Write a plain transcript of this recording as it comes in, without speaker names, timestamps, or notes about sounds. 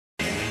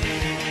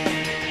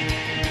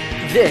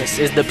This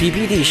is the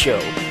PPD Show,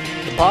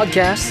 the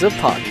podcast of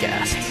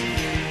podcasts.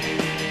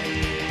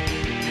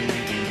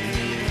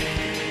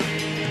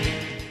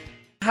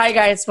 Hi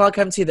guys,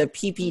 welcome to the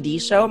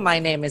PPD Show. My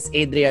name is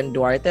Adrian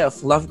Duarte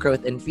of Love,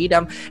 Growth, and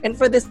Freedom. And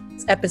for this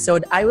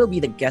episode, I will be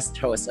the guest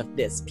host of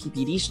this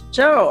PPD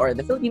Show, or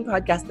the Philippine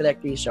Podcast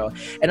Directory Show.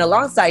 And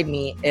alongside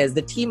me is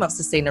the team of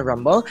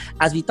SUSTAINARUMBLE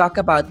as we talk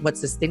about what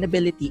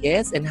sustainability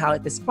is and how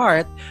it is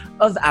part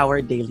of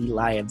our daily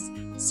lives.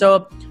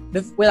 So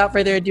without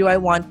further ado, I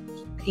want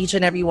each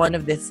and every one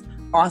of this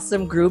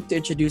awesome group to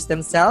introduce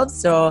themselves.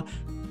 So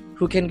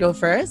who can go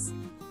first?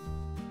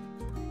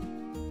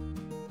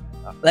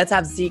 Let's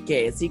have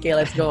CK. CK,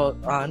 let's go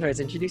on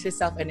first. Introduce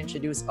yourself and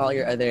introduce all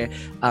your other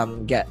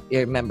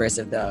your members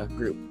of the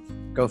group.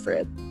 Go for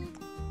it.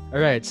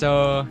 All right.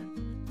 So,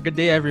 good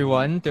day,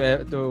 everyone,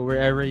 to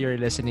wherever you're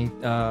listening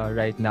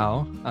right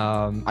now.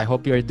 I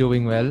hope you are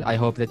doing well. I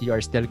hope that you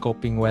are still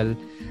coping well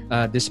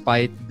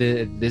despite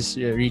this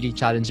really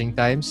challenging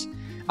times.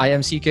 I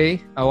am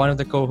CK, one of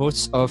the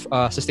co-hosts of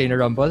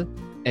SUSTAINARUMBLE,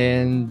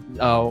 and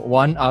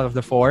one out of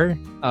the four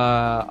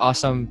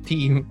awesome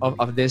team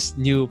of this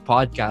new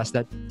podcast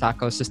that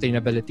tackles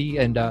sustainability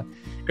and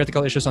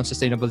critical issues on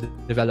sustainable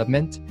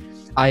development.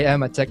 I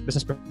am a tech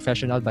business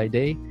professional by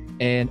day,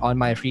 and on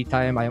my free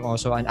time, I am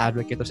also an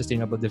advocate of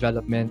sustainable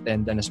development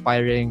and an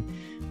aspiring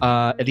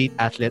elite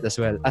athlete as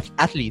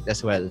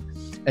well.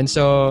 And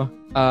so,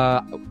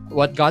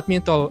 what got me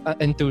into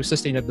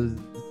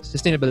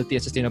sustainability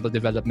and sustainable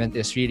development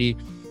is really,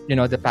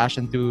 the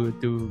passion to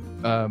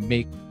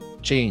make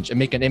change and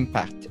make an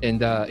impact in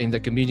the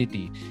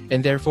community,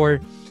 and therefore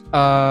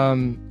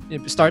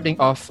starting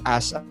off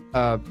as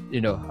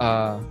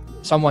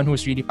someone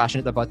who's really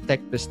passionate about tech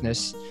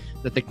business,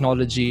 the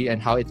technology,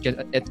 and how it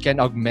can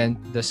augment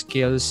the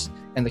skills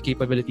and the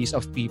capabilities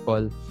of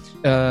people.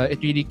 It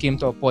really came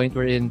to a point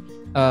wherein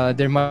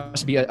there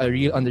must be a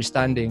real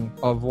understanding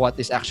of what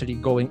is actually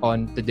going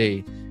on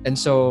today, and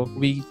so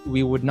we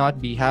would not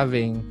be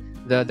having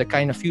the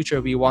kind of future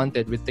we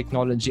wanted with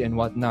technology and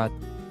whatnot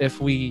if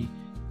we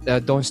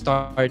don't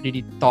start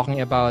really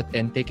talking about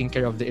and taking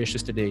care of the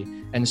issues today.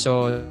 And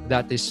so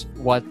that is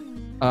what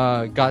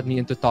got me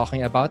into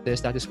talking about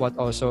this. That is what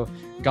also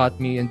got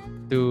me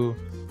into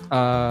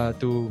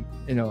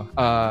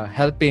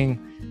helping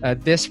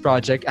this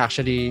project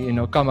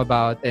actually come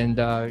about, and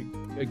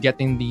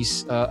getting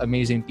these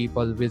amazing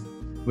people with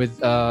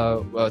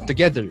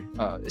together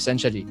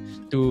essentially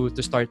to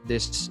start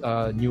this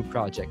new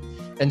project.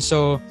 And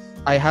so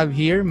I have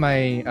here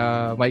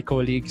my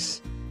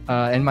colleagues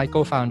and my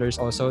co-founders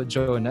also,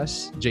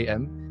 Jonas,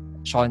 JM,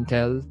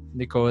 Chantel,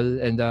 Nicole,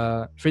 and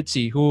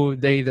Fritzy, who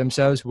they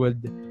themselves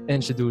would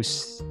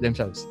introduce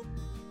themselves.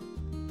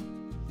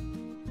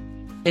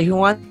 Hey, who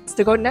wants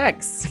to go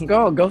next?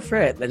 Go for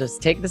it. Let's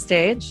just take the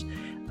stage.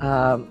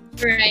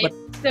 Right.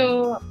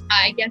 So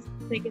I guess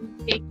I can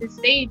take the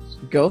stage.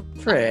 Go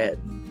for it.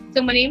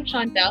 So my name is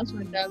Chantel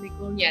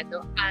Nicole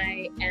Nieto.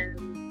 I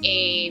am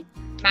a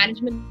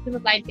Management of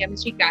Applied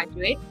Chemistry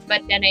graduate,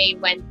 but then I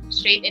went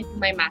straight into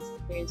my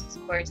master's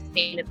for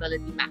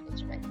sustainability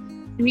management.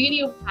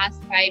 Really, over the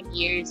past 5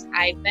 years,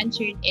 I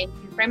ventured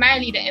into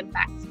primarily the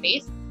impact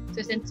space.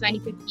 So since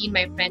 2015,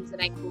 my friends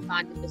and I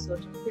co-founded the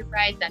social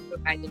enterprise that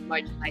provided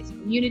marginalized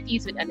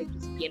communities with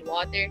electricity and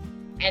water.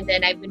 And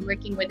then I've been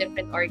working with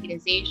different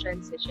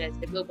organizations such as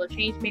the Global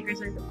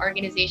Changemakers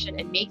Organization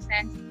and Make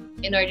Sense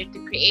in order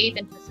to create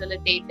and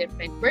facilitate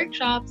different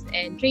workshops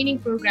and training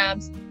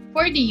programs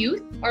for the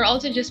youth, or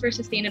also just for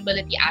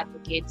sustainability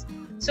advocates,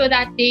 so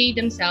that they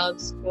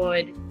themselves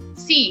could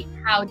see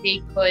how they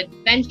could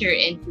venture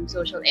into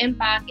social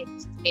impact,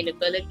 into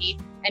sustainability,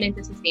 and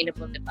into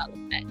sustainable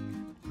development.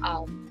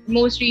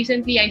 Most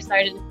recently, I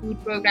started a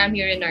food program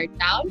here in our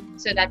town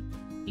so that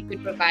we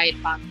could provide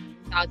about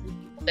 1,000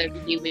 people every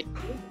day with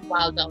food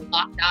while the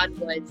lockdown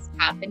was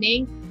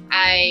happening.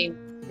 I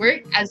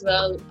work as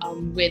well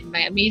with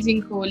my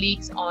amazing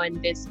colleagues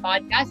on this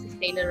podcast,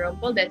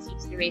 SUSTAINARUMBLE, that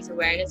seeks to raise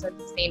awareness on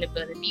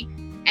sustainability.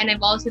 And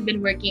I've also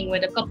been working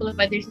with a couple of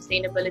other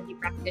sustainability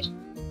practitioners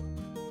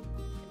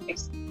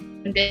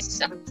in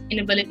this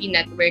sustainability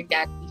network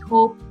that we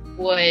hope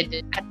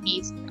would at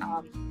least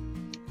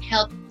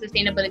help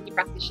sustainability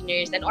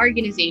practitioners and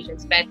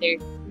organizations better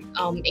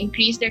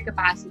increase their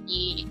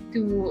capacity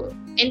to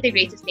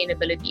integrate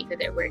sustainability into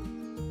their work.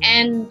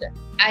 And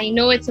I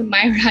know it's a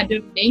myriad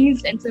of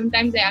things, and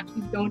sometimes I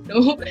actually don't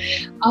know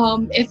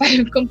if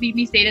I've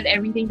completely stated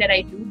everything that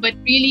I do. But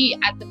really,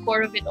 at the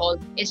core of it all,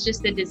 it's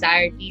just the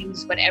desire to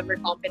use whatever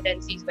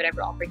competencies,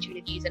 whatever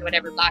opportunities, and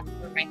whatever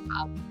platform I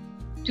have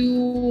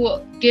to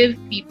give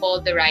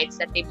people the rights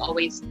that they've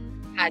always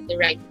had the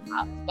right to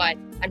have, but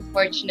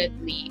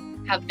unfortunately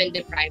have been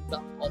deprived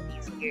of all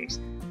these years.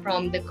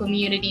 From the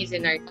communities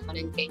in our town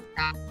in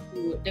Kenya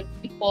to the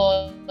people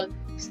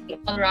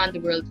all around the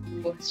world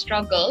who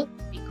struggle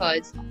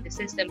because of the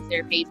systems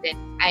they're faced in.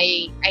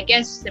 I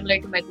guess similar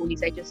to my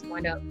colleagues, I just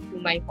want to do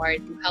my part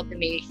to help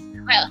make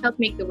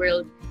the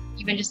world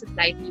even just a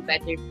slightly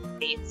better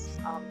place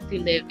to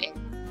live in,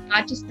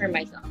 not just for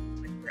myself,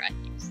 but for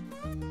others.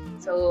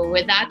 So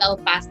with that, I'll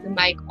pass the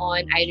mic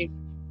on either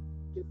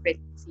to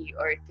Fritzy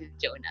or to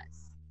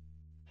Jonas.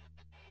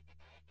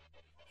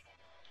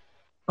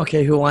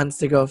 Okay, who wants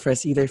to go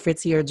first? Either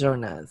Fritzy or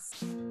Jonas?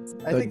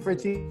 I think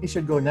Fritzy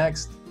should go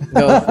next.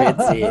 Go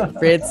Fritzy.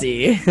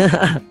 Fritzy.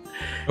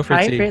 Go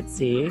Hi,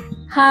 Fritzy. Fritzy.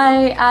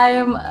 Hi,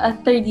 I'm a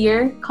third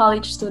year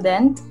college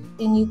student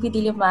in UP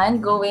Diliman,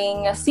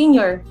 going a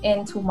senior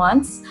in 2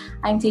 months.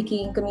 I'm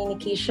taking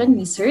communication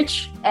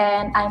research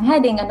and I'm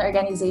heading an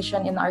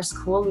organization in our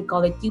school. We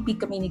call it UP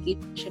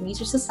Communication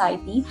Research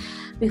Society.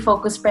 We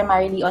focus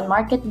primarily on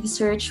market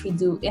research. We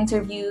do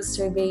interviews,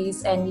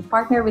 surveys, and we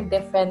partner with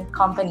different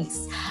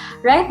companies.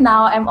 Right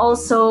now, I'm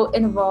also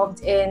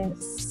involved in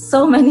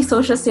so many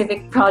social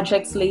civic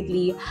projects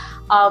lately.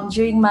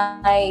 During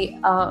my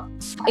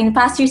in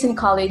past years in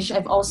college,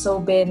 I've also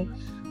been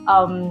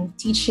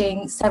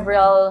teaching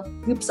several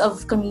groups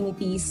of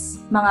communities,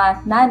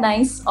 mga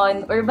nanays,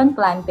 on urban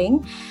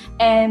planting.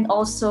 And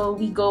also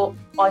we go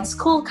on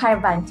school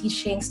caravan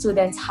teaching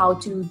students how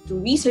to do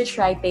research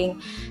writing,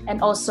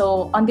 and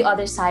also on the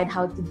other side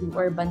how to do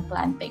urban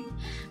planting.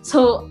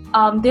 So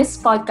this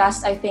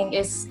podcast, I think,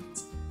 is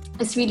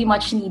really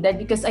much needed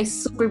because I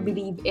super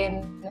believe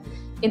in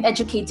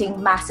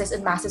educating masses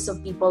and masses of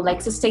people.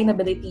 Like,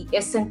 sustainability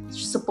isn't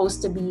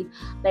supposed to be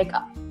like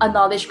a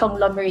knowledge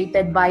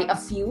conglomerated by a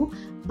few,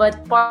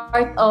 but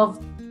part of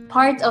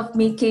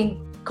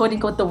making, quote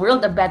unquote, the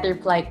world a better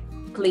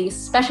place,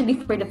 especially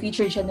for the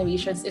future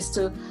generations, is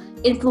to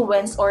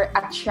influence or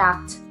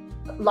attract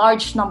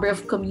large number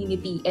of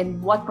community. And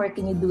what more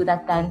can you do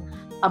that than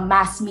a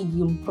mass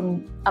medium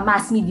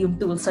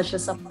tool such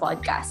as a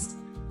podcast?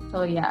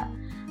 So yeah,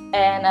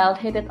 and I'll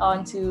hit it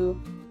on to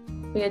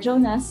Kuya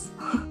Jonas.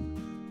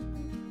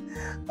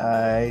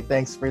 Hi,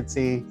 thanks,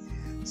 Fritzy.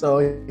 So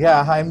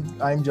yeah,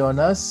 I'm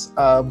Jonas.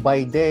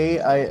 By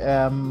day, I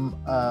am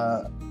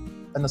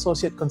an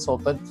associate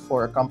consultant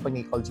for a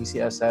company called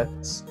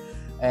GCSS,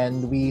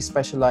 and we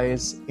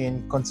specialize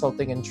in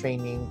consulting and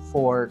training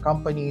for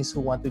companies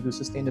who want to do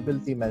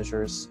sustainability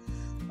measures,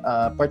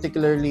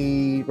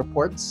 particularly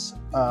reports.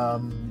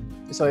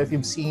 So if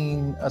you've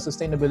seen a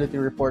sustainability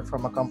report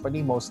from a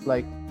company, most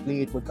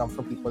likely it would come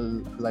from people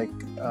like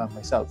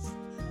myself.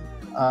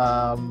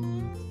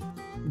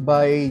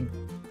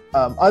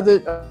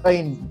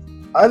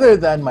 Other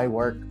than my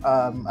work,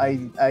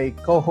 I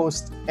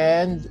co-host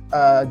and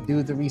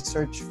do the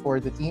research for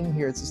the team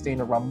here at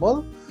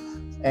SUSTAINARUMBLE,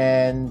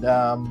 and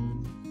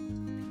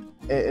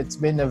it's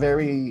been a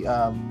very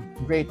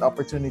great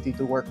opportunity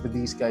to work with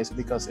these guys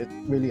because it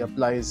really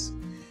applies.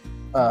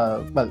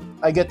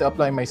 I get to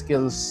apply my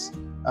skills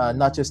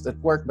not just at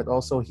work but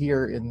also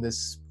here in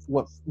this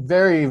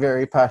very,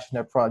 very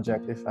passionate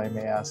project, if I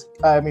may ask.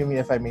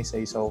 If I may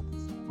say so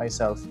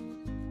myself.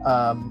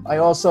 I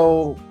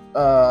also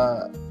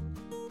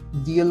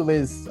deal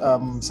with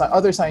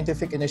other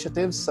scientific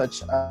initiatives,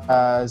 such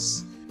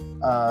as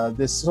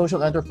this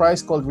social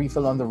enterprise called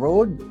Refill on the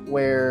Road,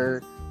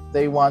 where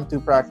they want to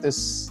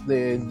practice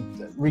the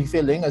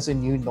refilling as a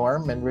new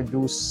norm and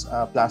reduce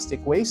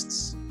plastic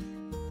wastes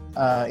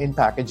in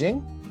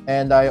packaging.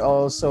 And I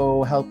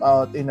also help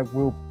out in a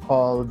group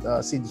called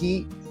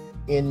Sidhi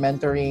in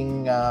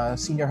mentoring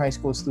senior high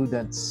school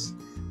students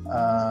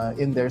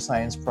in their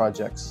science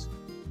projects.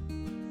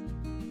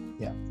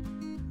 Yeah.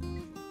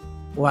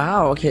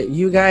 Wow. Okay,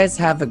 you guys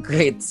have a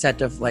great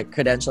set of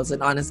credentials,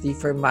 and honestly,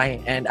 from my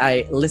end,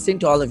 I listen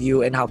to all of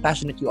you and how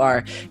passionate you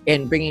are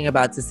in bringing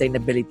about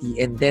sustainability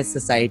in this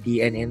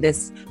society and in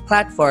this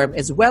platform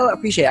is well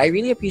appreciated. I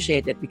really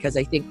appreciate it because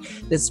I think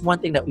this is one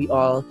thing that we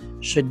all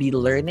should be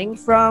learning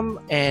from,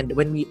 and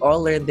when we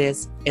all learn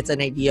this, it's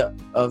an idea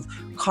of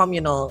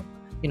communal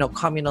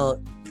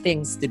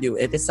things to do.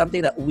 It is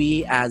something that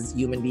we as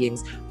human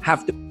beings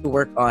have to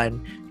work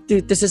on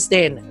to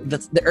sustain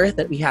the earth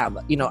that we have.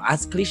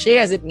 As cliche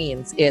as it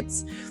means,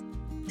 it's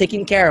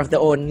taking care of the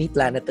only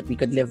planet that we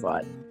could live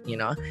on,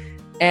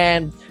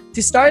 And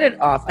to start it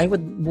off, I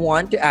would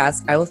want to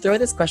ask, I will throw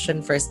this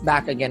question first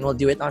back again. We'll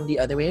do it on the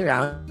other way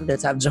around.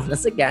 Let's have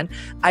Jonas again.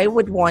 I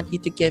would want you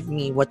to tell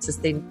me what is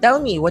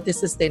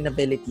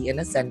sustainability in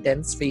a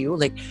sentence for you,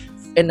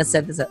 in a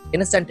sentence.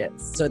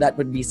 So that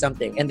would be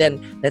something. And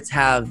then let's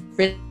have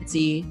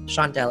Fritzy,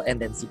 Chantel, and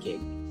then CK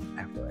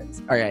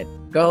afterwards. All right,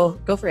 go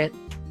for it.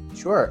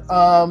 Sure.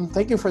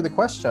 Thank you for the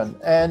question.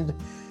 And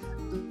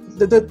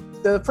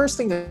the first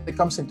thing that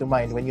comes into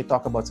mind when you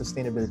talk about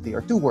sustainability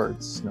are two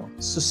words: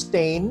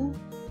 sustain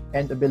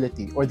and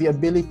ability, or the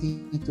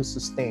ability to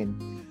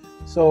sustain.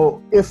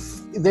 So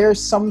if there's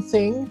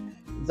something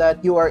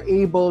that you are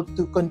able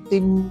to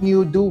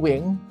continue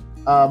doing,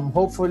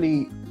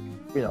 hopefully,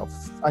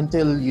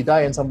 until you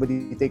die and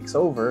somebody takes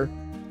over,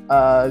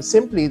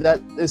 simply that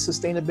is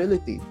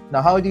sustainability.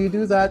 Now, how do you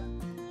do that?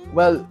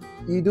 Well,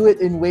 you do it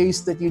in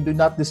ways that you do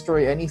not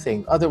destroy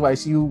anything.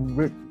 Otherwise,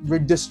 you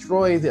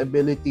destroy the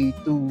ability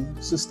to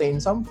sustain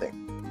something.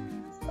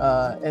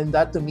 And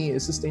that, to me,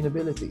 is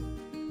sustainability.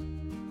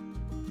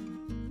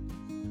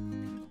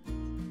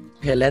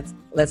 Okay, let's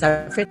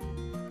have it.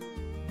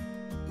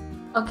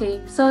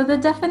 Okay, so the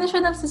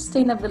definition of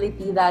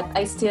sustainability that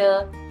I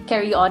still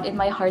carry on in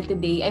my heart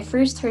today. I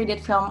first heard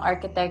it from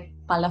architect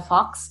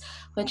Palafox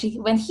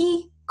when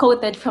he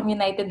quoted from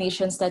United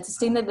Nations that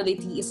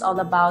sustainability is all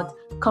about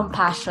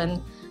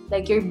compassion.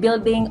 Like you're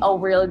building a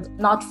world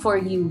not for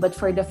you, but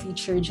for the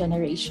future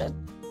generation.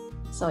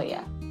 So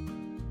yeah.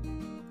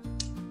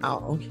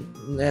 Oh, okay.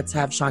 Let's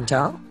have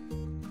Chantal.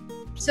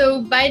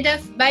 So by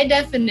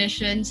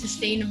definition,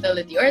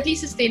 sustainability, or at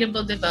least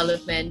sustainable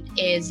development,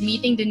 is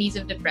meeting the needs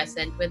of the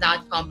present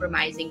without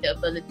compromising the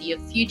ability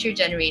of future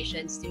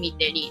generations to meet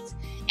their needs.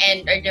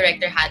 And our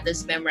director had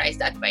us memorize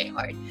that by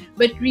heart.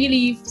 But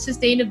really,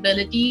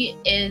 sustainability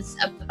is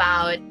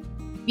about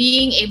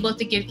being able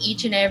to give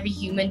each and every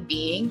human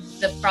being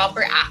the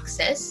proper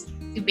access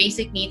to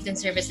basic needs and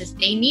services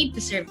they need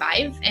to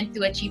survive and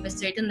to achieve a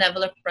certain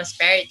level of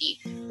prosperity,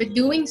 but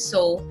doing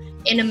so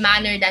in a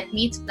manner that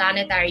meets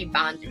planetary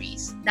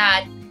boundaries.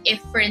 That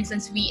if, for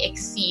instance, we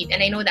exceed,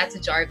 and I know that's a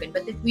jargon,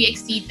 but if we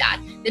exceed that,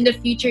 then the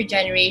future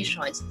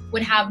generations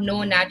would have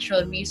no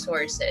natural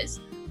resources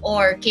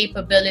or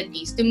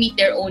capabilities to meet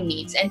their own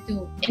needs and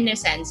to, in a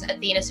sense,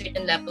 attain a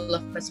certain level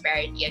of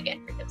prosperity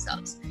again for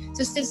themselves.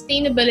 So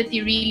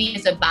sustainability really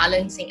is a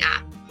balancing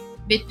act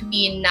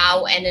between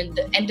now and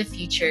the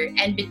future,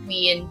 and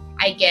between,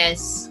 I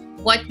guess,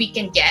 what we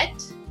can get,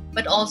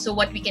 but also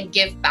what we can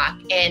give back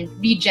and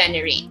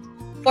regenerate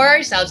for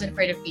ourselves and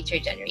for the future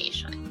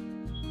generation.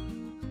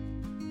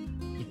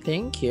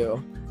 Thank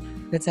you.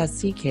 Let's ask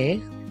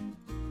CK.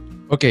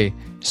 Okay,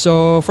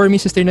 so for me,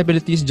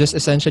 sustainability is just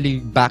essentially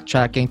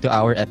backtracking to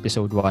our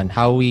episode 1,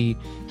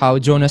 how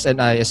Jonas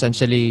and I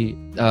essentially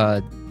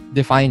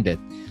defined it.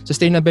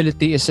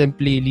 Sustainability is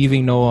simply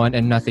leaving no one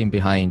and nothing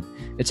behind.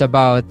 It's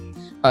about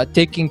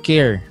taking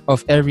care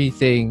of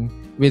everything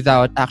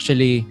without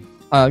actually,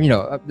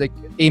 like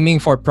aiming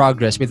for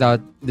progress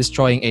without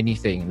destroying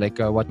anything, like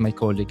what my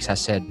colleagues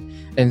has said.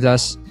 And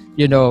thus,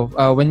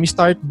 when we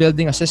start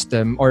building a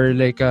system or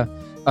like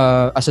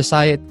a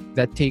society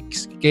that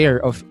takes care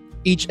of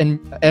each and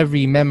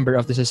every member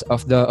of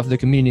the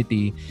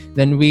community,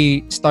 then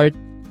we start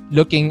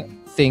looking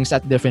things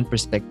at different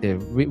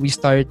perspective. We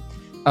start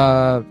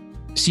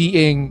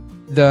seeing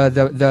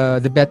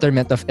the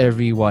betterment of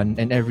everyone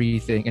and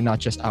everything, and not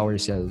just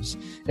ourselves.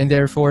 And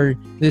therefore,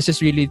 this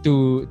is really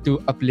to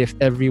uplift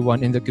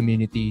everyone in the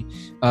community,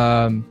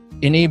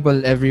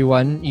 enable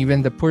everyone,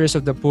 even the poorest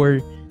of the poor,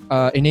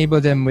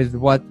 enable them with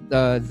what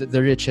the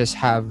richest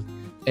have,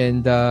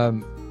 and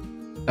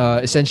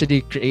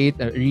essentially create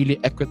a really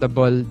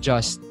equitable,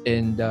 just,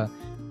 and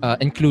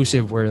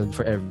inclusive world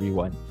for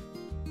everyone.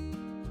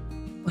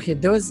 Okay,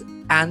 those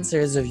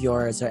answers of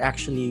yours are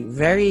actually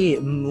very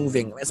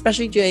moving,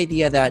 especially to the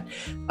idea that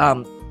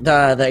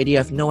the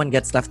idea of no one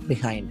gets left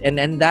behind,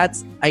 and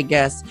that's, I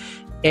guess,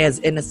 is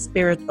in a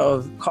spirit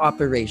of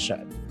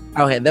cooperation.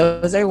 Okay,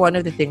 those are one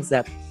of the things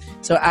that,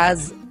 so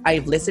as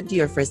I've listened to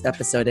your first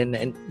episode,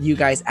 and you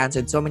guys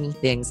answered so many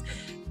things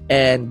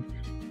and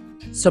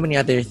so many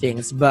other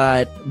things,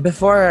 but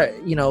before,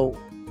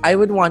 I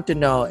would want to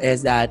know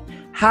is that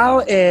how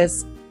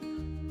is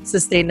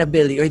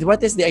sustainability, or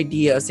what is the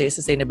idea of, say,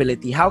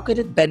 sustainability, how could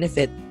it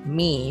benefit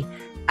me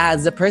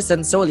as a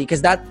person solely?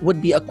 Because that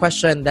would be a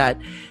question that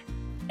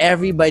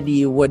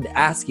everybody would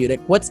ask you, like,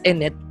 what's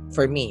in it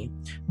for me?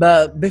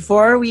 But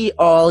before we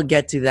all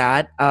get to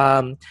that,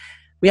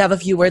 we have a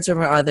few words from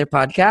our other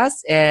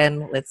podcasts,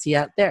 and let's see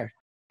out there.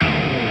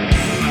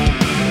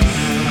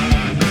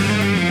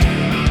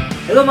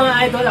 Hello mga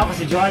idol, ako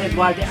si Duarte,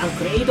 ang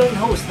creator and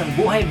host ng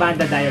Buhay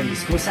Banda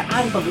Diaries, kung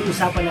saan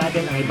pag-uusapan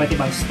natin ang iba't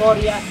ibang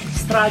storya,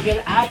 struggle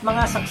at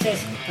mga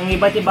success ng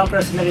iba't ibang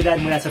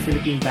personalidad mula sa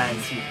Philippine band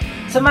scene.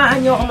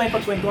 Samahan niyo ako may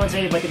pagkwentuhan sa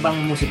iba't ibang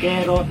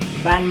musikero,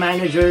 band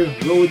manager,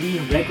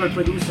 roadie, record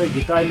producer,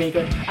 guitar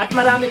maker, at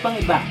marami pang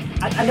iba.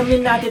 At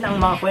alamin natin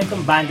ang mga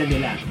kwentong banda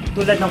nila,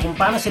 tulad ng kung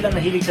paano sila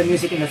nahilig sa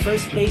music in the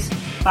first place,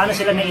 paano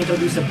sila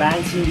na-introduce sa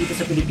band scene dito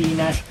sa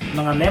Pilipinas,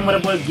 mga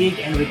memorable gig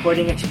and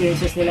recording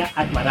experiences nila,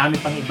 at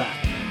marami pang iba.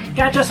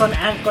 Catch us on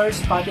Anchor,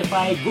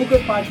 Spotify,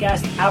 Google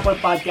Podcast,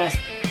 Apple Podcast,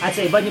 at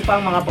sa iba niyo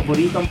pang mga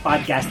paboritong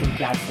podcasting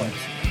platforms.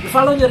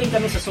 I-follow nyo rin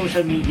kami sa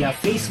social media,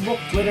 Facebook,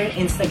 Twitter,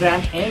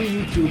 Instagram, and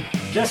YouTube.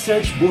 Just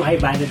search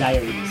Buhay Banda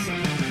Diaries.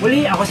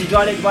 Muli, ako si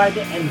Duarte,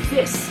 and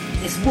this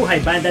is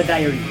Buhay Banda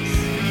Diaries.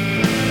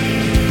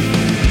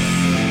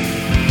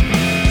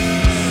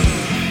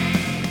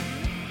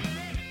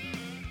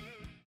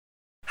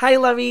 Hi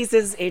lovies,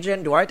 this is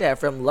Adrian Duarte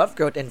from Love,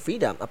 Growth, and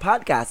Freedom, a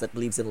podcast that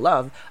believes in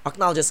love,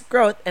 acknowledges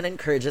growth, and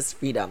encourages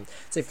freedom.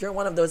 So if you're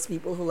one of those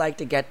people who like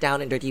to get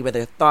down and dirty with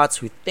their thoughts,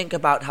 who think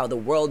about how the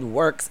world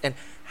works and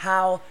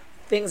how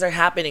things are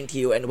happening to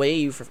you and way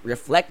you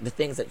reflect the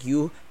things that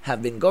you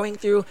have been going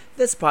through,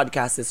 this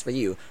podcast is for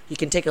you. You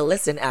can take a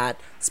listen at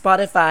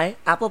Spotify,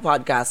 Apple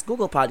Podcasts,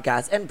 Google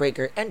Podcasts, and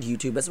Breaker, and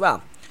YouTube as well.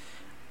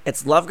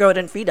 It's Love,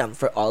 Growth, and Freedom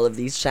for all of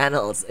these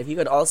channels. If you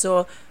could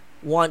also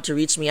want to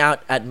reach me out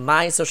at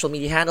my social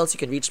media handles, you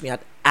can reach me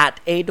at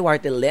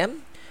 @aduartelim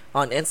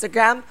on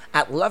Instagram,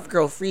 at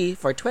LoveGrowFree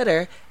for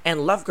Twitter,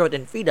 and Love, Growth,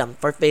 and Freedom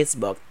for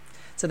Facebook.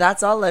 So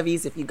that's all,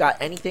 lovies. If you got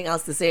anything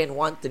else to say and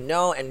want to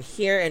know and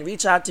hear and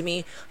reach out to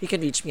me, you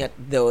can reach me at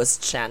those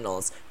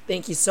channels.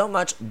 Thank you so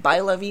much.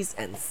 Bye, lovies,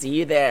 and see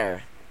you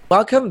there.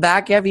 Welcome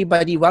back,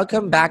 everybody.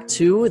 Welcome back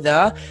to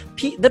the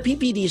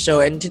PPD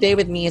show. And today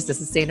with me is the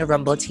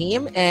Sustainarumble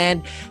team.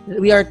 And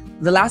the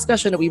last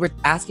question that we were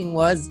asking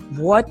was,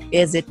 what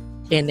is it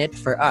in it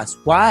for us?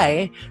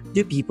 Why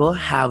do people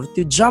have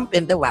to jump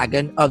in the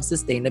wagon of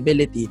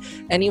sustainability?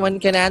 Anyone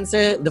can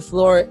answer. The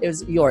floor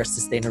is yours,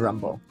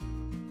 Sustainarumble.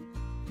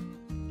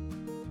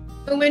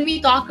 So when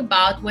we talk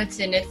about what's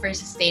in it for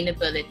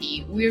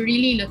sustainability, we're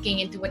really looking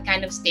into what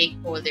kind of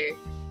stakeholder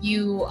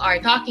you are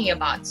talking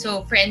about.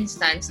 So for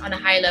instance, on a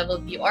high level,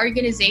 the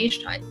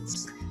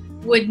organizations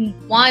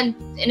would want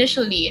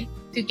initially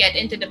to get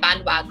into the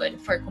bandwagon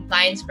for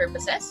compliance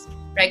purposes,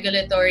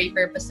 regulatory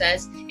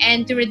purposes,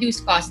 and to reduce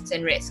costs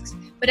and risks.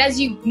 But as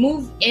you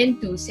move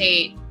into,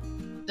 say,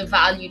 the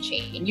value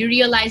chain, you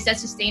realize that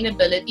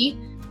sustainability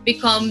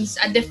becomes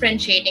a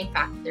differentiating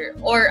factor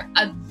or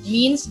a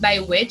means by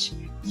which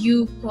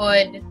you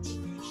could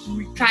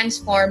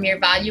transform your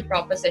value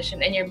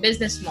proposition and your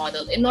business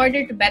model in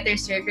order to better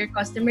serve your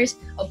customers,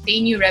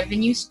 obtain new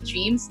revenue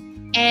streams,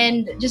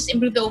 and just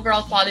improve the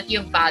overall quality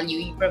of value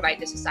you provide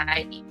to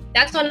society.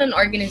 That's on an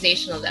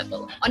organizational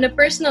level. On a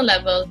personal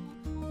level,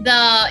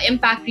 the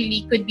impact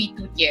really could be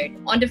two-tiered.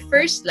 On the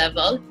first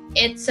level,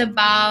 it's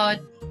about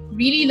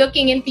really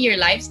looking into your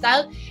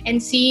lifestyle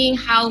and seeing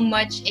how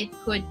much it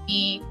could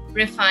be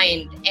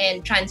refined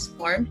and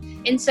transformed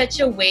in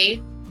such a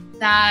way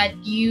that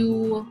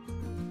you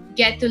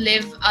get to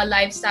live a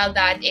lifestyle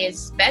that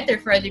is better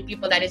for other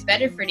people, that is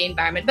better for the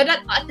environment, but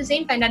at the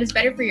same time, that is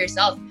better for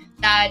yourself,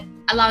 that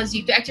allows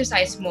you to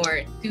exercise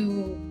more,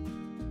 to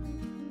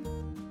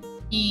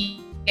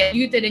get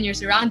rooted in your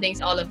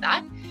surroundings, all of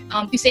that,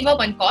 to save up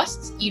on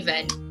costs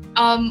even.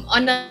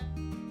 On the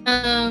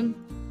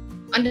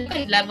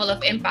level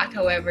of impact,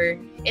 however,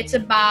 it's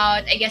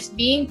about, I guess,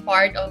 being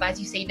part of, as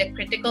you say, the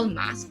critical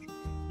mass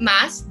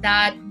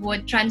that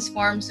would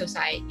transform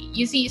society.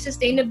 You see,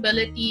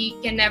 sustainability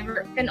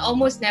can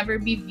almost never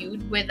be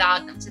viewed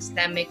without a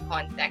systemic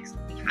context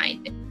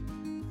behind it.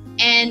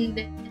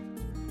 And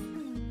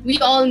we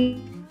all know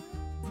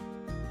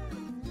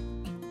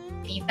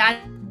that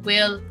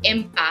will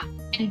impact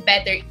and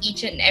better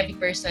each and every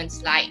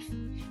person's life.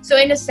 So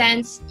in a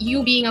sense,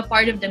 you being a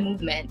part of the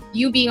movement,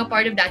 you being a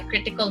part of that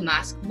critical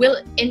mass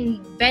will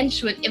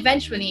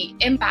eventually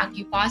impact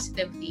you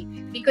positively,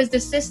 because the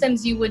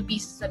systems you would be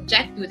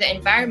subject to, the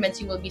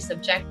environments you will be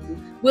subject to,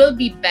 will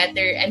be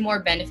better and more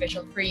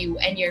beneficial for you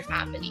and your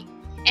family.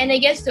 And I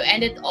guess to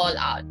end it all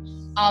out,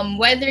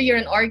 whether you're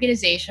an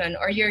organization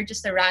or you're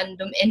just a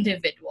random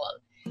individual,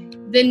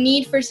 the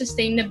need for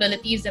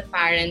sustainability is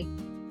apparent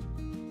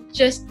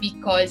just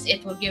because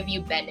it will give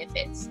you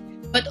benefits,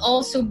 but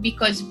also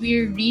because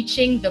we're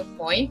reaching the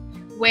point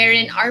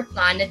wherein our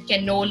planet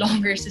can no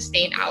longer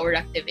sustain our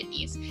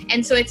activities.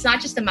 And so it's not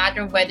just a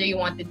matter of whether you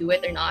want to do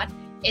it or not.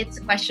 It's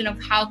a question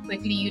of how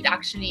quickly you'd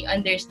actually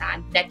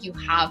understand that you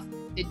have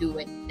to do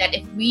it. That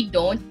if we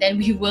don't, then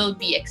we will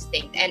be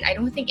extinct. And I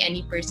don't think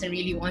any person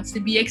really wants to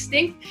be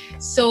extinct.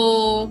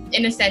 So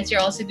in a sense, you're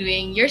also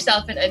doing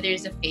yourself and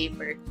others a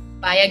favor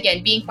by,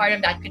 again, being part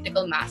of that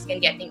critical mass and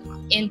getting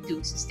into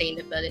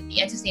sustainability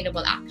and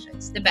sustainable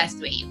actions the best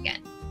way you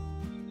can.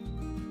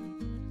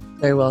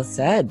 Very well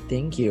said.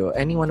 Thank you.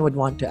 Anyone would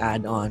want to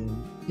add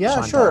on? Yeah,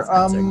 Chantal's sure.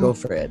 answer? Go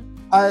for it.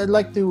 I'd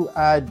like to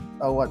add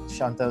what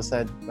Chantal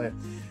said, by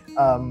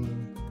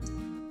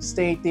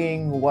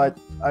stating what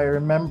I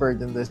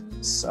remembered in this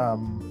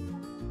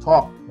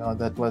talk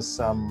that was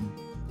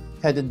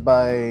headed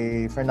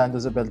by Fernando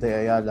Zabel de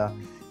Ayala,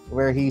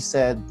 where he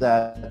said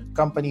that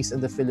companies in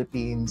the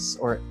Philippines,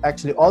 or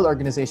actually all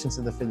organizations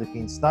in the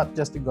Philippines, not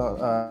just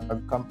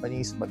the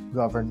companies, but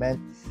government,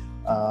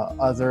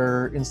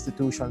 other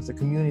institutions, the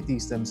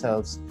communities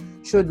themselves,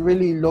 should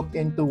really look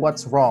into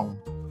what's wrong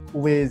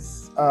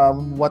with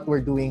what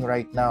we're doing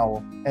right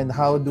now, and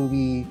how do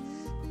we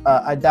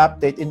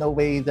adapt it in a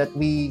way that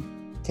we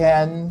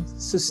can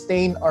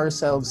sustain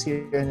ourselves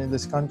here in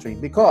this country.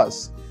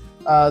 Because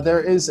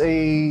there is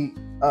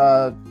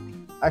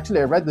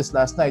actually I read this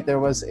last night, there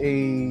was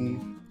an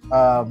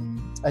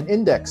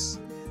index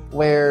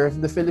where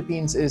the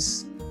Philippines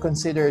is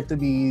considered to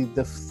be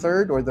the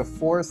third or the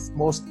fourth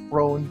most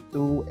prone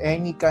to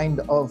any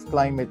kind of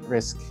climate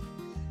risk.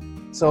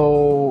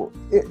 So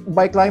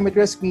by climate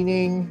risk,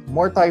 meaning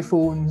more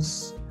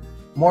typhoons,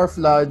 more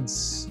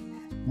floods,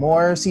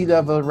 more sea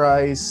level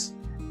rise.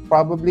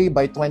 Probably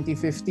by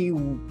 2050,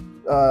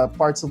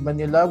 parts of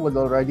Manila will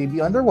already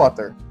be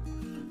underwater.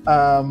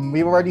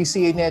 We've already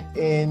seen it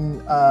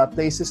in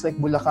places like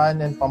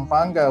Bulacan and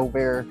Pampanga,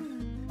 where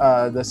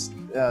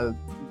the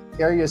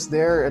areas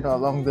there and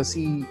along the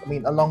sea,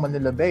 along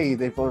Manila Bay,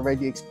 they've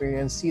already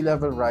experienced sea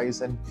level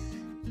rise, and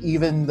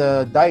even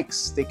the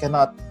dikes, they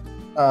cannot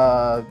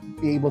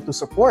be able to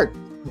support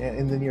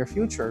in the near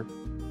future.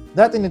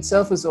 That in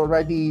itself is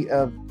already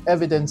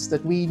evidence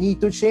that we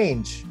need to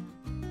change.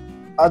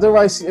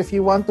 Otherwise, if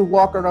you want to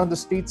walk around the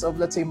streets of,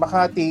 let's say,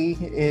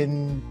 Makati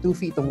in 2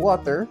 feet of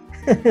water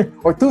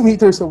or 2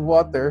 meters of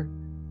water,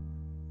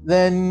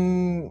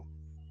 then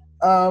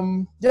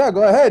yeah,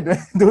 go ahead,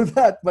 do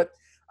that. But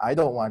I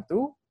don't want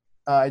to.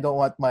 I don't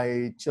want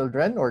my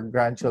children or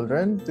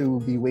grandchildren to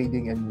be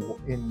wading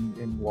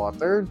in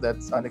water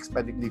that's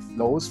unexpectedly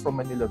flows from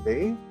Manila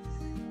Bay,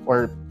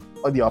 or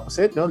the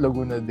opposite,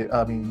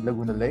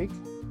 Laguna Lake.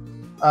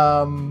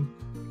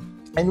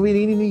 And we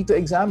really need to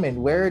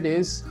examine where it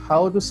is,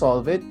 how to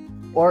solve it,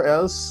 or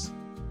else,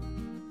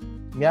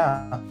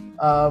 yeah,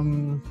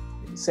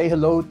 say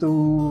hello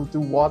to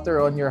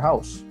water on your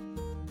house.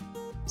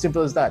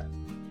 Simple as that.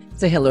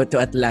 Say hello to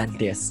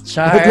Atlantis.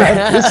 Char.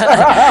 Atlantis.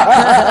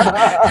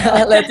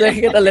 Let's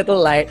make it a little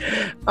light.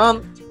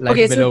 Like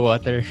below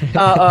water.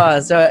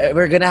 So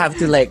we're gonna have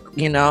to, like,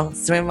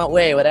 swim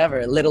away,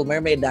 whatever. Little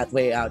Mermaid that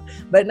way out.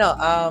 But no,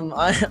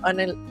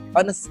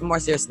 on a more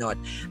serious note,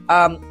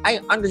 I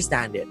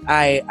understand it.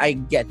 I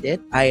get it.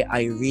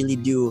 I really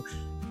do.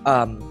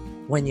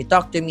 When you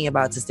talk to me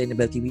about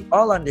sustainability, we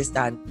all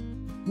understand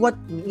what,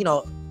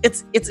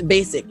 it's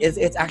basic.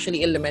 It's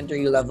actually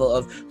elementary level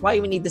of why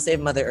we need to save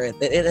Mother Earth.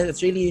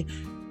 It's really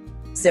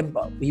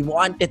simple. We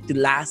want it to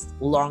last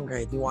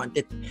longer.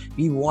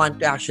 We want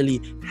to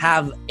actually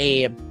have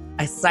a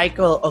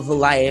cycle of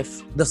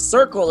life, the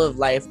circle of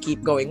life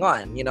keep going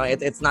on.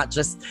 It's not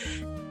just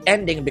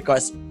ending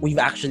because we've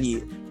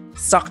actually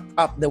sucked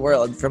up the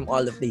world from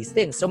all of these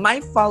things. So my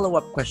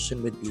follow-up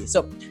question would be,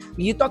 so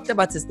you talked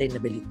about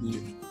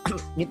sustainability.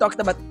 You talked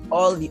about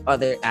all the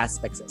other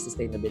aspects of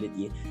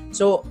sustainability.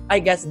 So I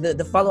guess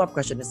the follow-up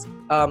question is,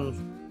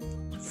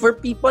 for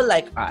people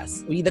like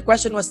us, the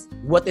question was,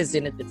 what is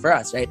in it for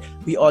us, right?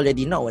 We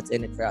already know what's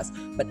in it for us.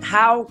 But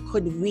how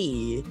could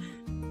we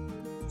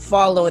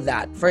follow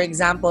that? For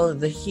example,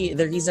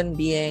 the reason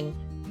being,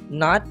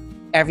 not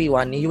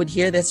everyone, you would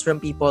hear this from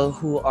people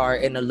who are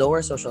in a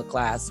lower social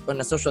class, or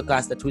in a social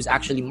class who's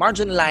actually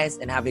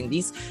marginalized and having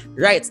these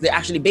rights, they're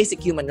actually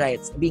basic human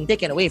rights, being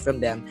taken away from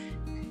them.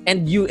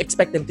 And you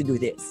expect them to do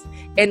this.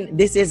 And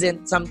this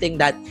isn't something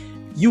that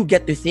you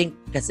get to think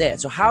kasi.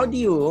 So how do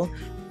you,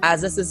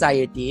 as a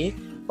society,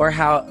 or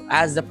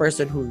as the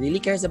person who really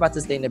cares about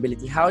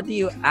sustainability, how do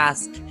you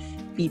ask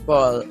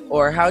people,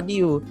 or how do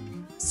you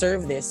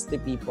serve this to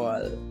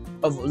people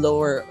of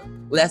lower,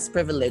 less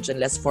privileged and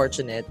less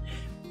fortunate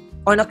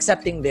on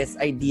accepting this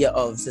idea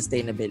of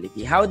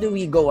sustainability? How do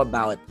we go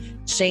about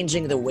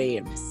changing the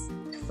waves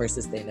for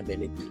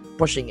sustainability,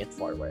 pushing it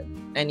forward?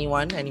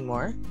 Anyone? Any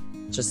more?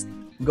 Just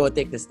go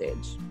take the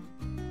stage.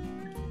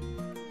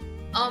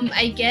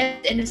 I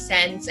guess in a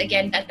sense,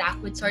 again, the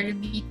attack would sort of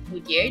be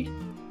two-tiered,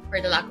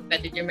 for the lack of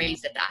better term, I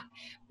use attack.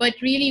 But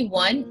really,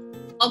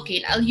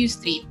 I'll use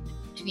three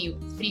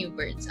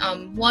words.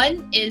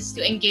 One is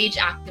to engage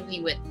actively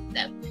with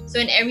them. So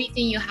in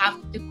everything, you have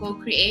to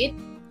co-create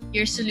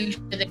your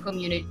solution to the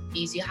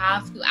communities. You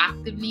have to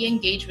actively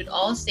engage with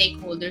all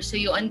stakeholders so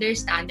you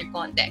understand their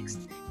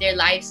context, their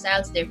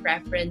lifestyles, their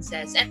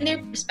preferences, and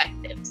their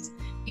perspectives.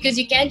 Because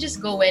you can't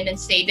just go in and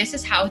say, this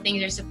is how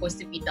things are supposed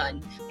to be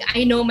done.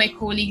 I know my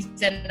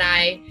colleagues and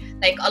I,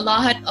 like a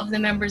lot of the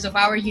members of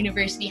our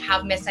university,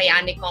 have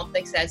messianic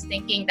complexes,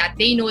 thinking that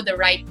they know the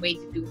right way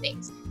to do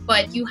things.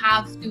 But you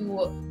have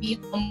to be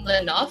humble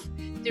enough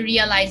to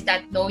realize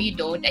that no, you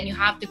don't, and you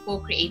have to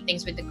co-create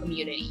things with the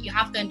community. You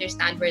have to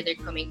understand where they're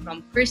coming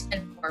from first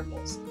and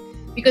foremost.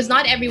 Because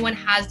not everyone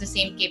has the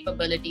same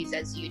capabilities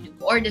as you do,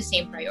 or the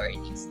same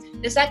priorities.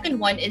 The second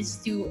one is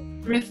to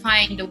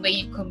refine the way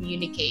you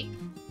communicate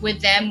with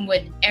them,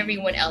 with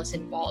everyone else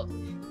involved.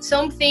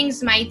 Some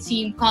things might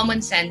seem common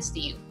sense to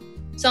you.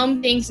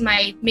 Some things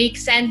might make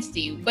sense to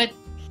you, but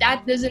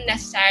that doesn't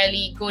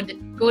necessarily go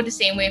the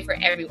same way for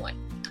everyone.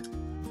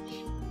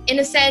 In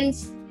a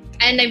sense,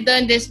 and I've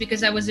done this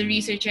because I was a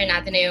researcher in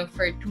Ateneo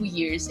for 2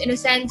 years, in a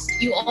sense,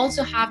 you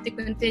also have to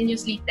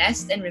continuously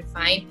test and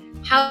refine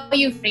how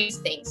you phrase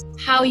things,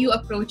 how you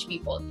approach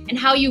people, and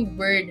how you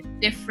word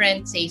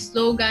different, say,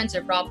 slogans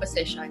or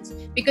propositions,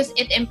 because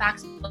it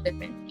impacts people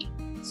differently.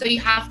 So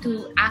you have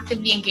to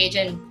actively engage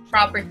in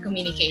proper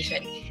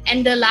communication.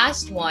 And the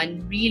last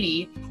one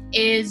really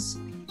is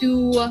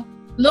to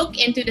look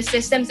into the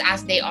systems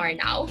as they are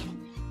now,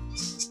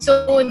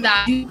 so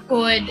that you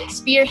could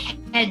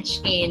spearhead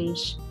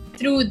change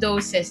through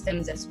those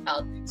systems as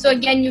well. So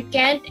again, you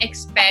can't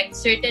expect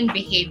certain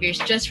behaviors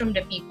just from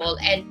the people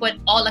and put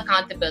all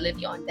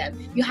accountability on them.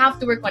 You have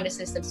to work on the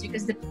systems,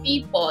 because the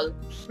people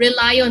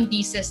rely on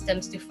these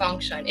systems to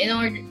function in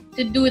order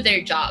to do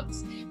their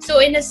jobs. So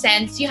in a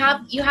sense, you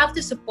have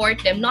to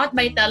support them, not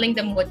by telling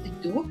them what to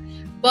do,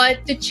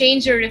 but to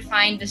change or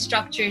refine the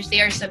structures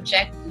they are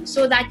subject to,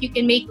 so that you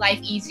can make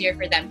life easier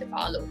for them to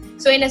follow.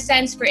 So in a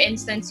sense, for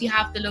instance, you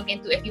have to look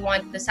into, if you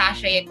want, the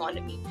sachet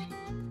economy.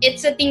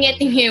 It's a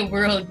tinge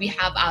world we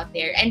have out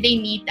there, and they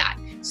need that.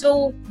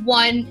 So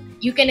one,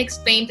 you can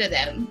explain to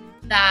them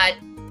that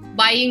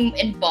buying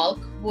in bulk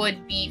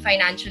would be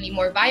financially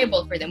more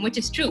viable for them, which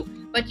is true.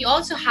 But you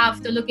also have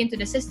to look into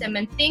the system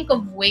and think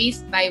of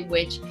ways by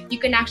which you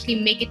can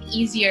actually make it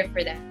easier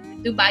for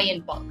them to buy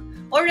in bulk.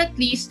 or at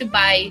least to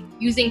buy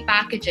using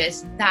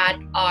packages that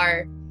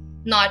are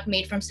not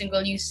made from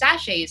single-use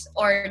sachets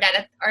or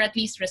that are at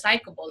least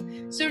recyclable.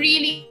 So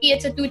really,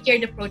 it's a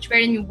two-tiered approach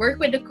wherein you work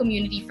with the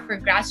community for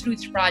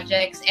grassroots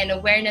projects and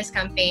awareness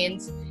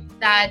campaigns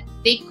that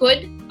they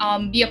could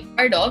be a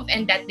part of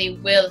and that they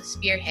will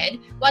spearhead,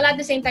 while at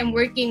the same time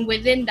working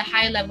within the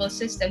high-level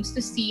systems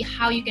to see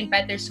how you can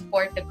better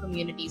support the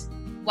communities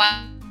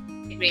while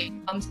integrate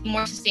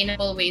more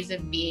sustainable ways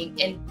of being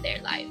in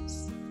their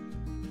lives.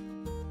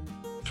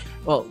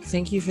 Well,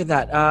 thank you for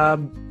that.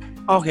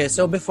 Okay,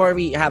 so before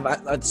we have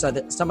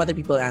some other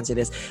people answer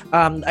this,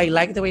 I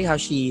like the way how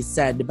she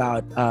said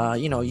about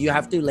you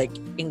have to like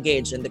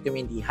engage in the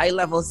community, high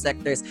level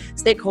sectors,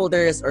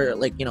 stakeholders, or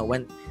like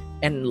when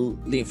and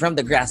from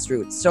the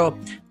grassroots. So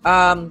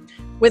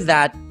with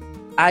that,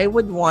 I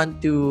would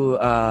want to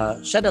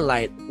shed a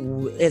light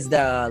is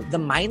the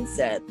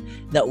mindset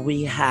that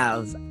we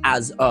have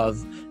as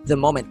of the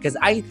moment, because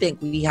I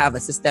think we have a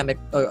systemic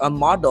or a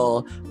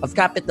model of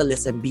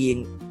capitalism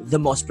being the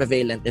most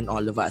prevalent in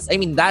all of us. I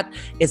mean, that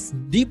is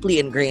deeply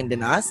ingrained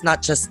in us,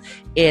 not just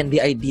in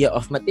the idea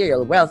of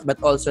material wealth,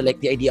 but also like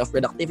the idea of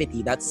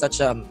productivity. That's such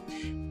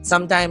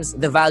sometimes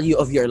the value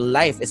of your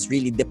life is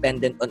really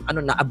dependent on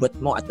ano naabot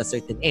mo at a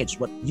certain age,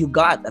 what you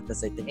got at a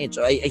certain age.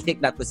 So I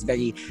think that was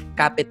very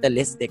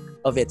capitalistic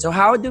of it. So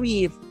how do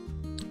we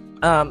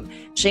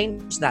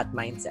change that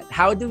mindset?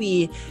 How do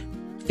we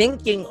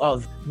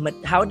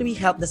how do we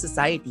help the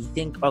society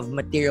think of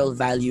material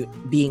value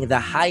being the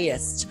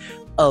highest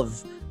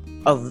of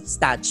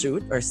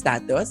statute or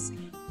status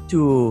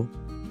to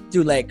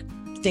like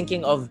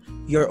thinking of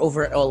your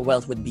overall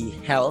wealth would be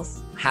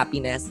health,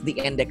 happiness, the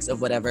index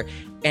of whatever,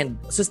 and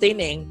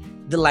sustaining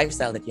the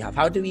lifestyle that you have?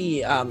 How do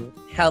we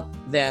help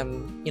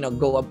them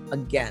go up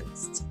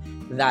against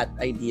that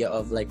idea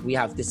of like we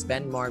have to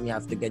spend more, we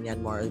have to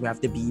ganyan more, we have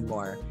to be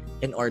more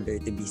in order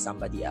to be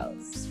somebody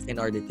else, in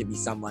order to be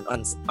someone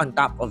on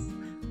top of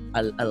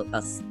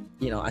a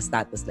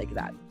status like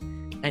that?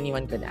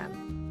 Anyone could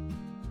answer.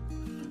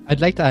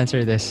 I'd like to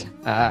answer this.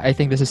 I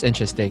think this is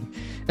interesting.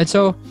 And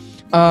so,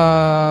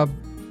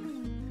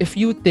 if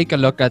you take a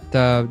look at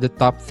the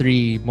top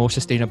 3 most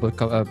sustainable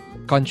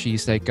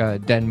countries like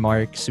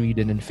Denmark,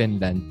 Sweden, and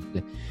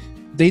Finland,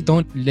 they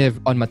don't live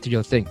on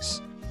material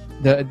things.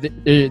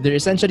 They're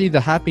essentially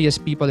the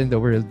happiest people in the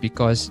world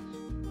because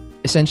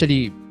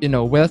essentially,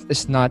 wealth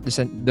is not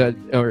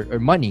or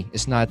money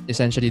is not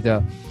essentially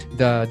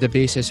the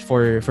basis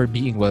for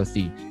being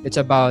wealthy. It's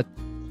about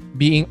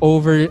being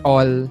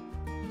overall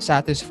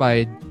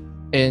satisfied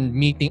and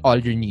meeting all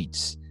your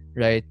needs,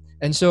 right?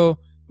 And so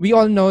we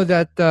all know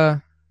that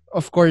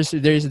of course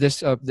there's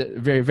this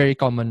very, very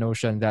common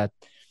notion that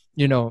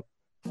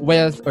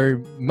wealth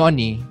or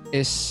money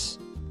is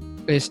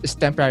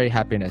temporary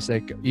happiness.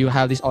 Like you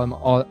have these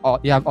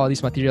you have all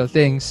these material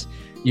things.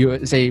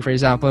 You say, for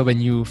example, when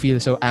you feel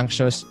so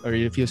anxious or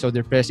you feel so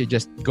depressed, you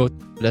just go to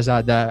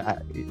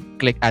Lazada,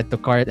 click add to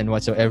cart and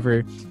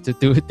whatsoever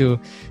to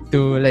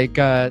like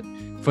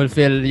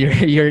fulfill your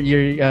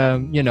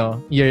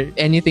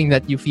anything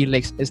that you feel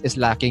like is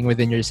lacking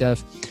within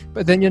yourself.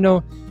 But then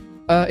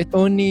it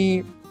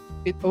only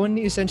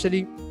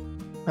essentially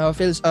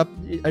fills up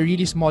a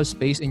really small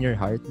space in your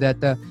heart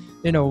that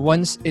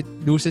once it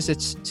loses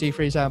its, say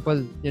for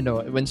example,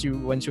 once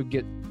you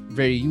get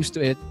very used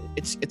to it,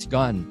 it's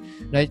gone,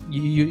 right?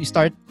 You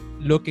start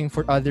looking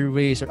for other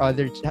ways or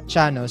other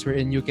channels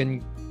wherein you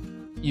can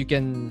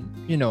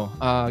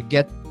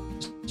get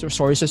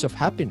sources of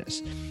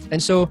happiness.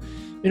 And so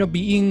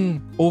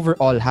being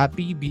overall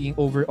happy, being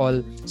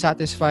overall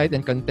satisfied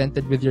and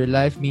contented with your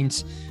life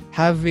means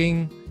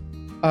having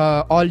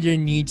all your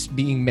needs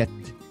being met,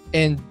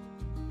 and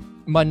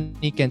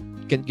money can't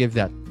give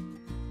that.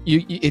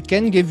 It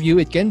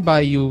can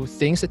buy you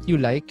things that you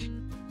like,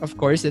 of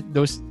course, that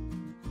those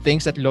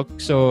things that look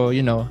so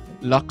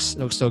look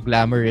so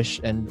glamorous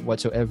and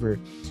whatsoever.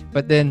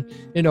 But then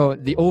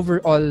the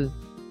overall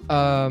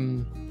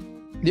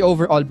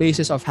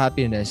basis of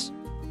happiness,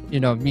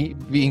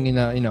 being in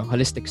a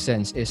holistic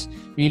sense, is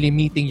really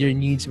meeting your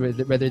needs,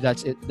 whether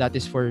that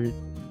is for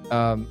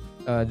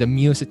the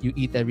meals that you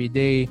eat every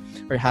day,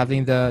 or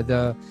having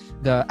the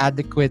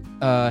adequate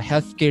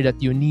healthcare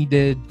that you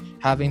needed,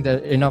 having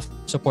the enough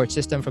support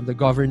system from the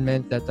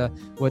government that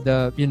would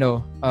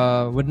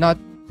not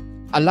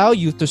allow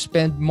you to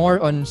spend more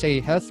on,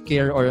 say,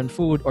 healthcare or on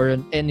food or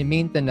on any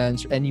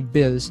maintenance or any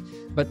bills,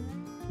 but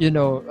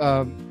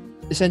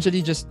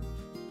essentially just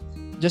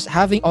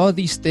having all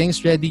these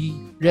things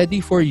ready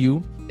for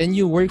you, and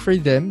you work for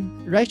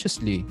them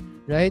righteously,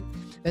 right?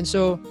 And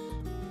so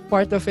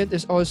part of it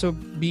is also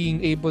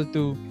being able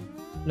to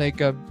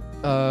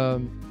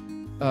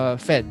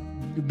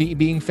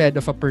being fed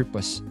of a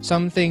purpose,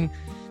 something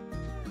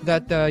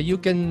that you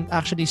can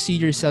actually see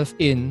yourself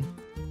in,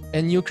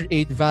 and you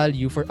create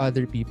value for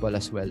other people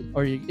as well,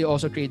 or you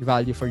also create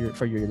value for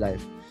your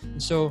life.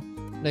 So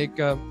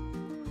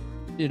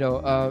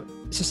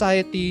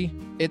society,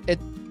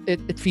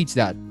 it feeds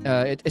that.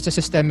 It's a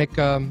systemic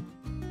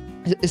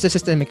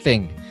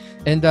thing,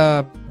 and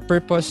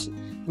purpose,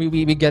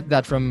 we get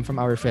that from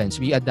our friends.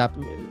 We adapt,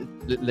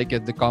 like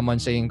the common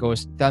saying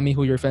goes, tell me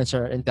who your friends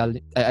are and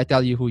I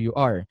tell you who you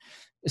are.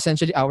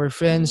 Essentially, our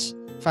friends,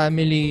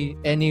 family,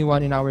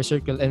 anyone in our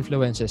circle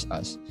influences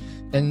us,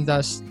 and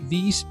thus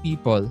these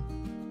people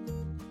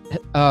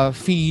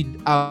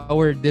feed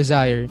our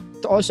desire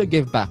to also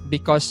give back,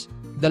 because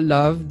the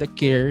love, the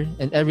care,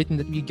 and everything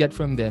that we get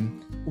from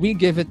them, we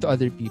give it to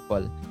other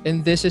people,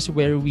 and this is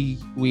where we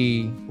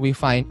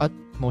find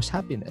utmost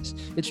happiness.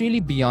 It's really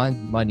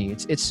beyond money.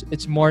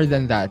 It's more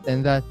than that,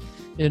 and that,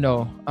 you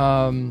know,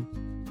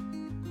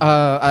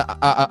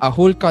 a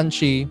whole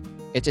country,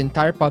 its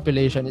entire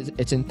population,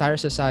 its entire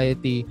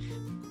society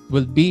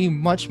will be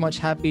much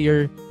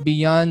happier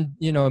beyond,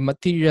 you know,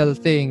 material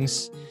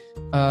things,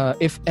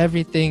 if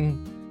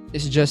everything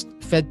is just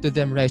fed to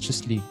them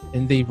righteously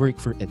and they work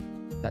for it.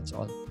 That's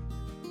all.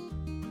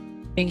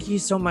 Thank you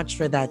so much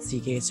for that,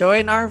 CK. So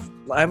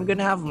I'm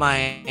gonna have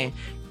my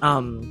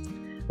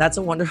that's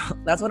a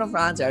wonderful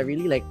answer. I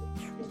really like,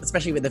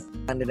 especially with the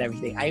fund and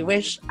everything. I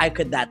wish I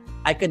could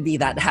be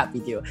that happy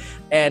too,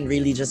 and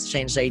really just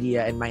change the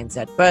idea and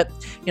mindset. But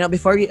you know,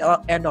 before we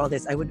end all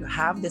this, I would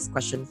have this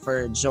question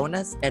for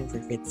Jonas and for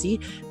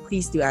Fitzy.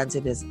 Please do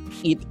answer this,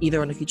 either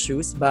one of you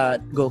choose,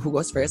 but who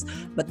goes first.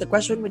 But the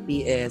question would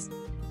be is,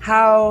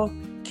 how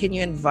can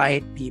you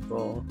invite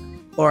people,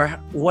 or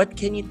what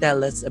can you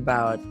tell us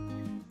about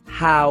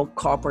how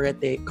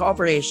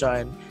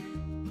cooperation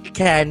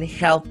can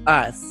help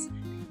us,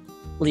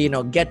 you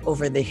know, get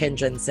over the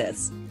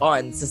hindrances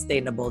on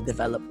sustainable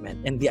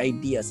development and the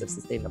ideas of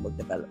sustainable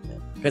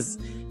development? Because,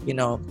 you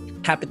know,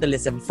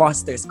 capitalism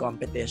fosters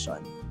competition,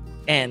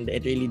 and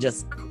it really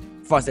just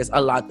fosters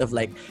a lot of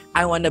like,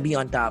 I want to be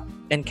on top.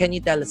 And can you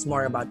tell us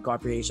more about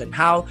cooperation?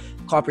 How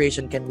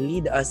cooperation can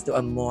lead us to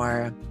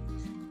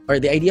or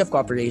the idea of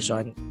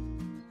cooperation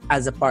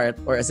as a part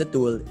or as a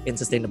tool in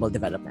sustainable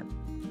development?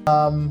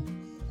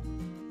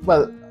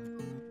 Well,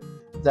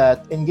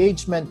 that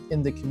engagement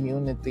in the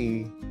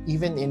community,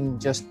 even in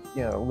just,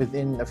 you know,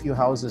 within a few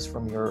houses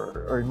from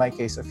or in my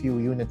case, a few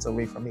units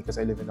away from me, because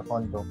I live in a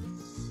condo,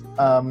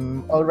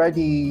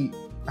 already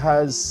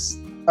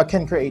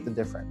can create a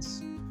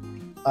difference.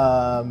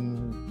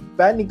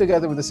 Banding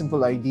together with the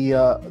simple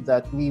idea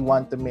that we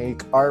want to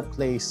make our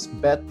place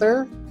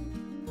better,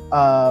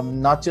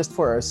 not just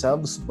for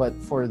ourselves, but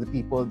for the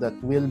people that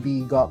will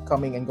be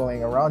coming and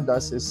going around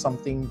us, is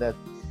something that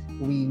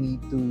we need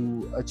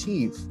to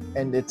achieve.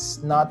 And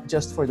it's not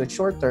just for the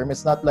short term.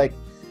 It's not like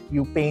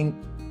you paint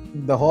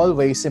the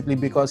hallway simply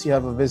because you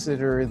have a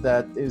visitor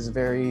that is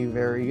very,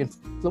 very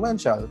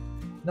influential.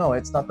 No,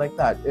 it's not like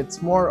that.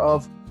 It's more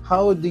of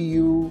how do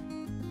you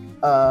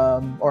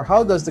or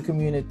how does the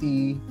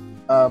community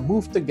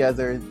move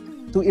together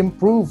to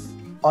improve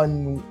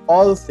on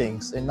all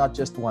things and not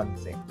just one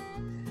thing.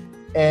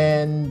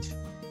 And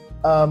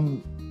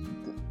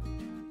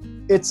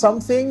it's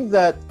something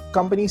that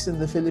companies in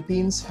the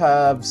Philippines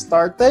have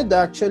started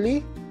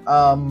actually,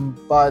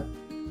 but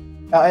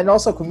and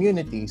also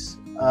communities,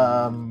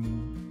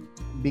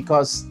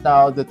 because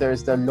now that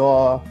there's the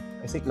law,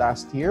 I think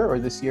last year or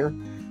this year,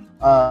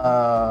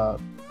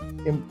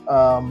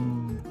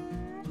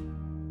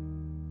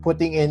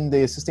 putting in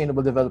the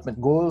Sustainable Development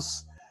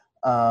Goals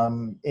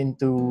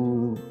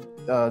into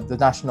the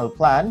national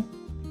plan,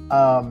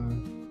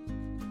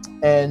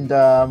 and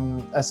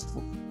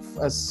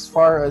as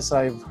far as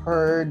I've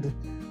heard,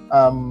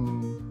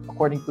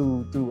 according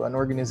to an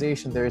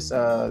organization,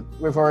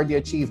 we've already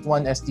achieved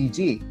one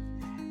SDG,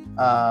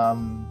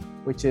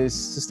 which is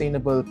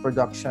sustainable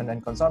production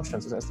and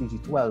consumption, so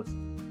SDG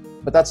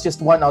 12. But that's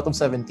just one out of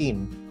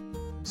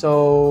 17.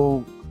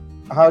 So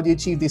how do you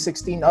achieve the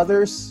 16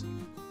 others?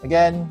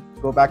 Again,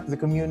 go back to the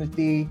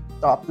community,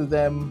 talk to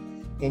them,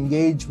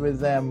 engage with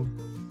them,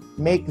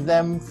 make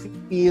them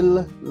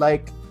feel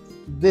like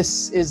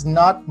this is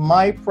not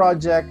my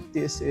project,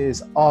 this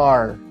is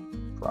our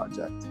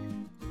project.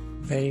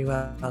 Very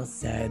well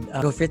said.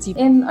 Go Fritzy.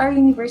 In our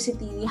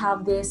university, we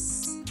have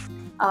this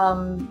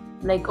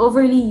like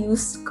overly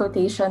used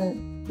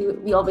quotation.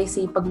 We always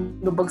say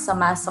paglubog sa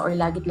masa or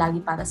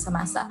lagit-lagi para sa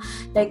masa.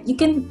 Like you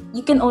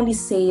can only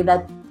say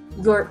that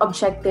your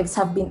objectives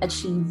have been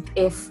achieved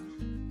if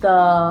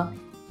the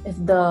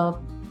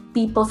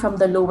people from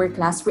the lower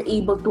class were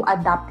able to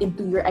adapt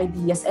into your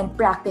ideas and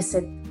practice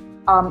it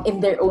in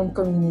their own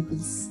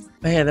communities.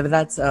 Yeah,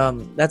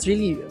 that's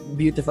really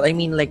beautiful. I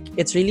mean, like,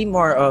 it's really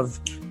more of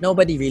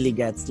nobody really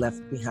gets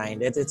left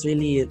behind. It's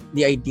really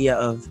the idea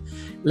of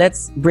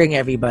let's bring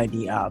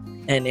everybody up,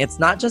 and it's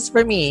not just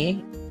for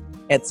me,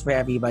 it's for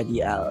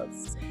everybody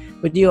else.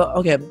 Would you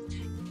okay?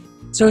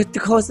 So to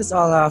close this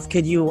all off,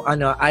 could you?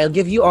 I'll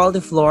give you all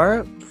the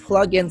floor.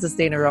 Plug in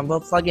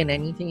SUSTAINARUMBLE, plug in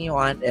anything you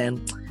want,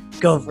 and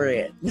go for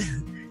it.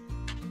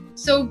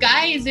 So,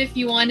 guys, if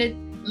you want to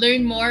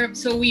learn more,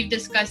 so we've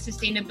discussed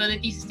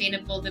sustainability,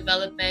 sustainable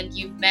development.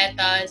 You've met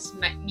us,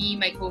 me,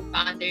 my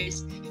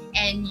co-founders,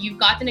 and you've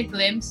gotten a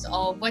glimpse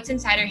of what's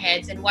inside our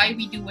heads and why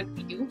we do what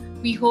we do.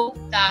 We hope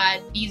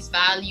that these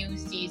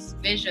values, these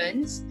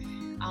visions,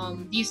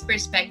 these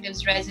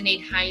perspectives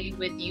resonate highly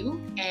with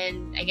you,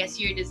 and I guess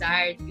your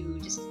desire to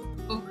just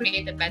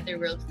co-create a better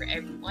world for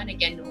everyone.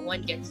 Again, no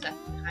one gets left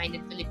behind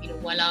in Filipino,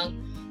 walang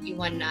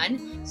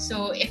iwanan.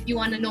 So if you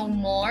want to know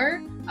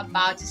more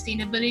about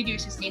sustainability or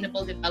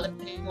sustainable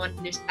development, if you want to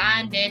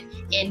understand it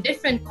in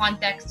different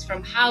contexts,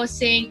 from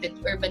housing to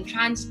urban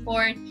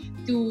transport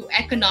to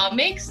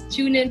economics,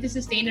 tune in to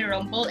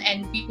SUSTAINARUMBLE,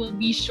 and we will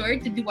be sure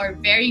to do our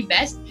very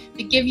best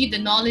to give you the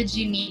knowledge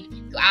you need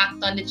to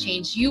act on the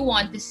change you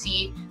want to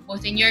see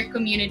both in your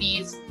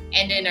communities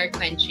and in our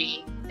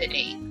country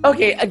today.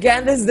 Okay,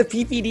 again, this is the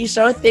PPD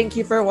Show. Thank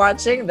you for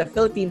watching the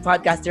Philippine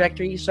Podcast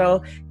Directory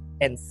Show,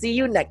 and see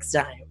you next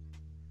time.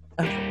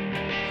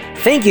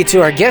 Thank you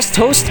to our guest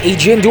host,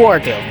 Adrian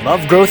Duarte of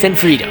Love, Growth, and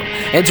Freedom,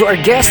 and to our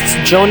guests,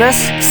 Jonas,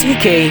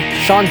 CK,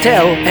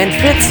 Chantel, and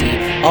Fritzy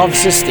of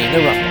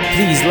SUSTAINARUMBLE.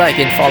 Please like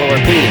and follow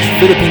our page,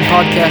 Philippine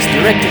Podcast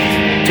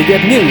Directory, to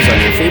get news on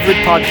your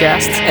favorite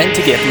podcasts and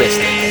to get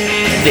listed.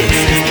 This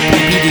is the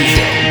PPD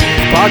Show,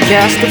 the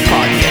podcast of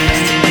podcasts.